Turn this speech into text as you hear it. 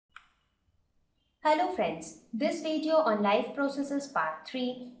Hello friends, this video on life processes part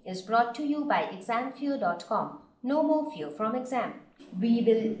 3 is brought to you by examfear.com. No more fear from exam. We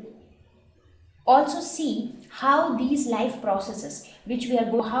will also see how these life processes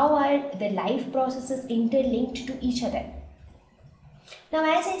how are the life processes interlinked to each other.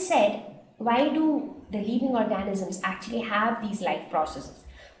 Now as I said, why do the living organisms actually have these life processes?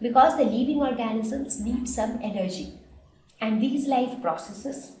 Because the living organisms need some energy, and these life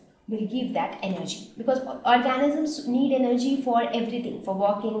processes will give that energy, because organisms need energy for everything, for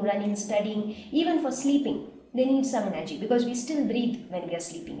walking, running, studying, even for sleeping. They need some energy because we still breathe when we are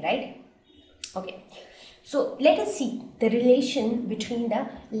sleeping, right? Okay, so let us see the relation between the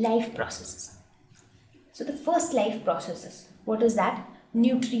life processes. So the first life processes, what is that?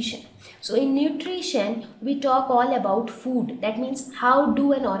 Nutrition. So in nutrition we talk all about food. That means how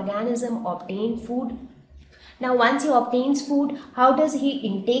do an organism obtain food. Now once he obtains food, how does he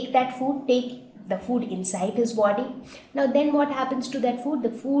intake that food? Take the food inside his body. Now then what happens to that food? The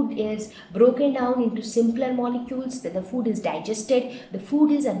food is broken down into simpler molecules, then the food is digested, the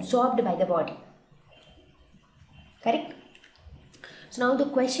food is absorbed by the body. Correct? So now the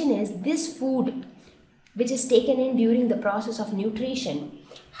question is, this food which is taken in during the process of nutrition,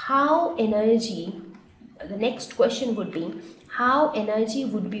 the next question would be, how energy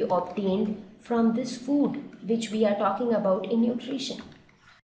would be obtained from this food which we are talking about in nutrition?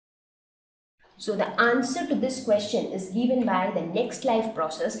 So the answer to this question is given by the next life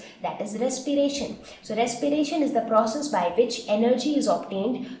process, that is respiration. So respiration is the process by which energy is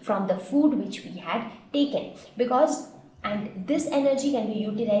obtained from the food which we had taken, and this energy can be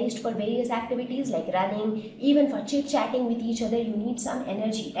utilized for various activities like running, even for chit-chatting with each other. You need some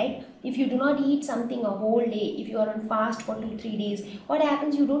energy, right? If you do not eat something a whole day, if you are on fast for 2-3 days, what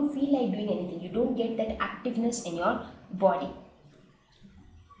happens? You don't feel like doing anything. You don't get that activeness in your body,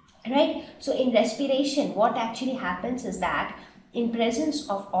 right? So in respiration, what actually happens is that in presence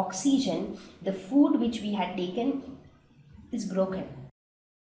of oxygen, the food which we had taken is broken.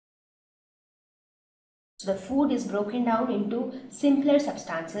 So the food is broken down into simpler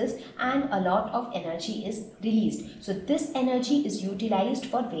substances and a lot of energy is released. So this energy is utilized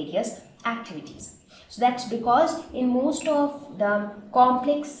for various activities. So that's because in most of the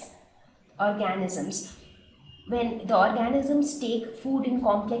complex organisms, when the organisms take food in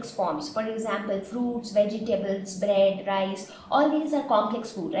complex forms, for example fruits, vegetables, bread, rice, all these are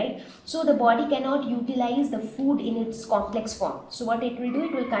complex food, right? So the body cannot utilize the food in its complex form. So what it will do,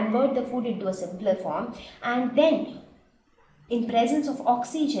 it will convert the food into a simpler form, and then in presence of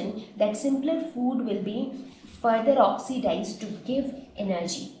oxygen, that simpler food will be further oxidized to give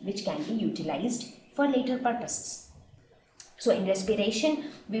energy which can be utilized for later purposes. So in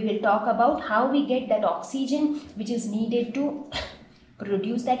respiration, we will talk about how we get that oxygen which is needed to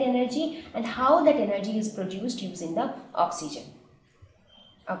produce that energy, and how that energy is produced using the oxygen.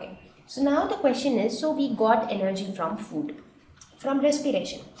 Okay, so now the question is, so we got energy from food, from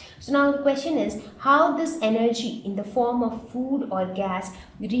respiration. So now the question is, how this energy in the form of food or gas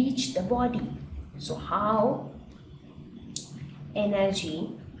reach the body? So how energy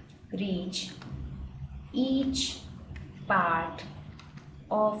reach each part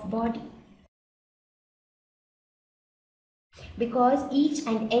of body, because each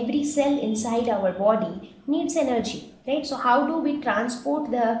and every cell inside our body needs energy, right? So how do we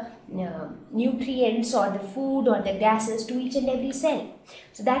transport the nutrients or the food or the gases to each and every cell?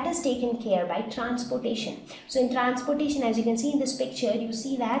 So that is taken care by transportation. So in transportation, as you can see in this picture, you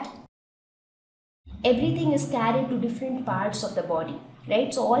see that everything is carried to different parts of the body,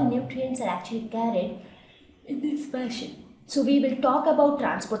 right? So all nutrients are actually carried in this fashion. So we will talk about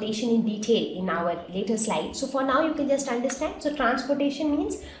transportation in detail in our later slides. So for now you can just understand. So transportation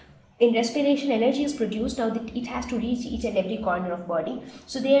means in respiration energy is produced. Now that it has to reach each and every corner of body.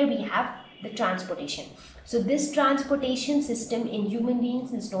 So there we have the transportation. So this transportation system in human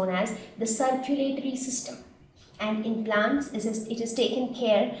beings is known as the circulatory system. And in plants, it is taken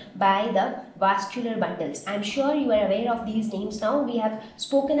care by the vascular bundles. I'm sure you are aware of these names now. We have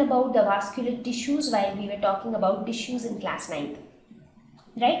spoken about the vascular tissues while we were talking about tissues in class 9th.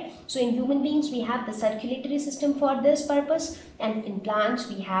 Right? So in human beings, we have the circulatory system for this purpose, and in plants,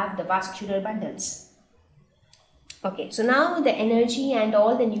 we have the vascular bundles. Okay, so now the energy and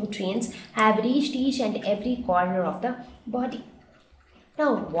all the nutrients have reached each and every corner of the body.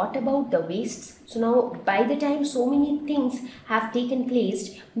 Now, what about the wastes? So now, by the time so many things have taken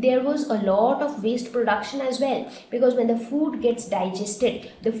place, there was a lot of waste production as well, because when the food gets digested,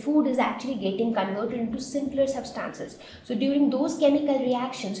 the food is actually getting converted into simpler substances. So during those chemical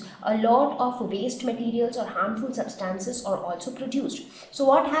reactions, a lot of waste materials or harmful substances are also produced. So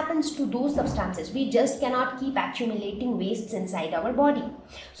what happens to those substances? We just cannot keep accumulating wastes inside our body.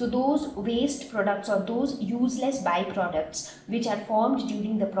 So those waste products or those useless byproducts which are formed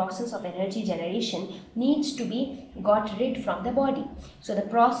during the process of energy generation needs to be got rid from the body. So the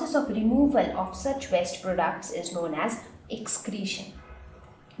process of removal of such waste products is known as excretion.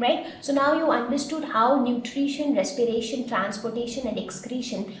 Right? So now you understood how nutrition, respiration, transportation and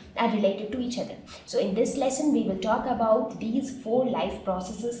excretion are related to each other. So in this lesson we will talk about these 4 life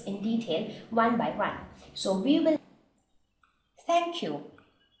processes in detail one by one. So we will thank you.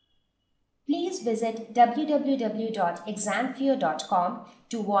 Please visit www.examfear.com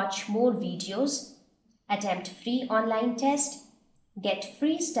to watch more videos, attempt free online test, get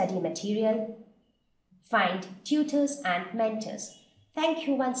free study material, find tutors and mentors. Thank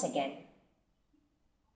you once again.